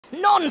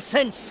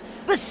Nonsense!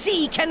 The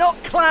sea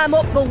cannot climb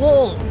up the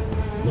wall!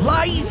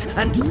 Lies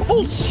and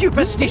false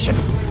superstition!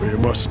 We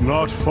must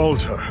not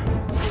falter.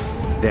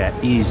 There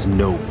is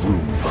no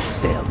room for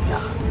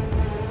failure.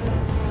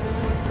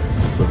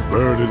 The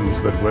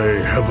burdens that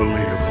weigh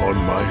heavily upon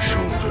my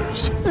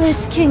shoulders.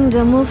 This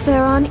kingdom will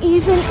fare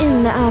uneven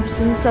in the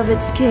absence of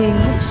its king.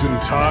 This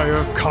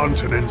entire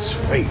continent's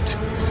fate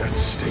is at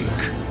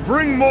stake.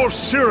 Bring more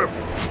syrup!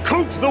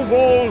 Coat the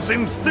walls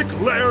in thick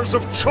layers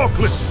of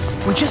chocolate!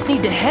 We just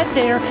need to head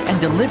there and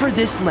deliver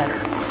this letter.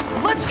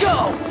 Let's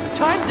go!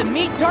 Time to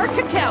meet Dark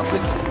Cacao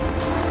with...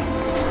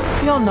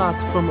 You're not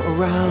from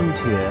around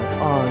here,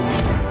 are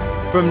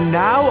you? From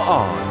now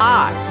on,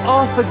 I,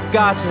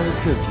 Affogato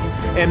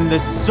Cookie, am the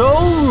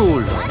sole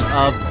ruler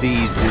of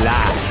these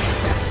lands.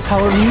 How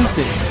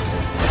amusing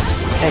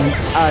and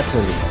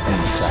utterly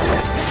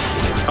futile.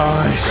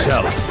 I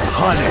shall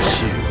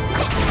punish you.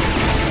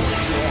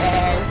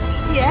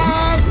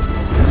 Yes!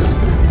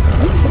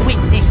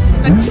 Witness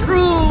the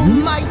true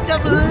might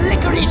of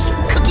licorice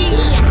cookie!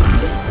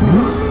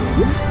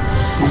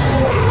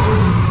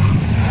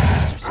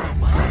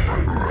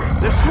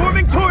 They're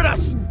swarming toward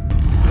us!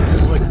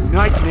 What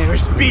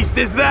nightmarish beast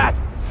is that?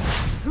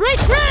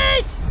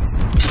 Retreat!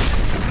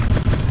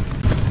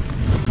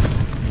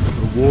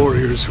 The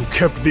warriors who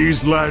kept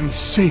these lands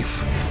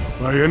safe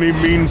by any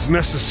means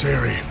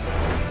necessary.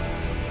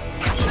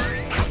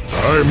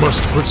 I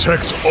must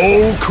protect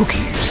all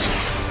cookies.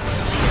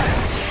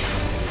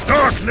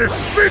 Darkness,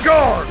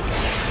 begone!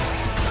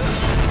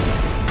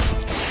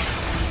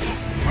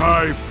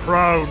 My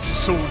proud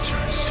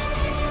soldiers,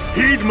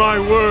 heed my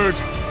word,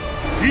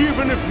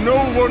 even if no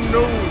one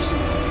knows,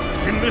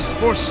 in this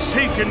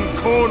forsaken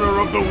corner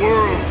of the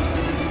world,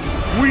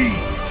 we,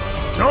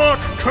 Dark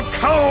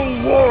Cacao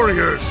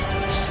Warriors,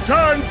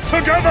 stand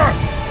together!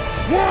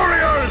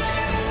 Warriors,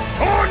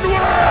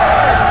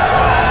 onward!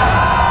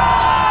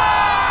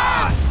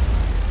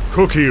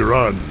 Cookie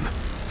Run,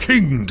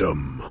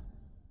 Kingdom.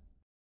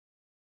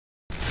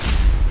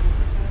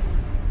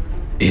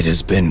 It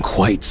has been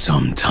quite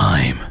some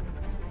time,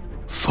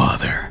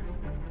 Father.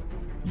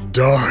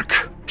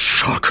 Dark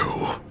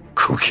Choco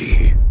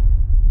Cookie.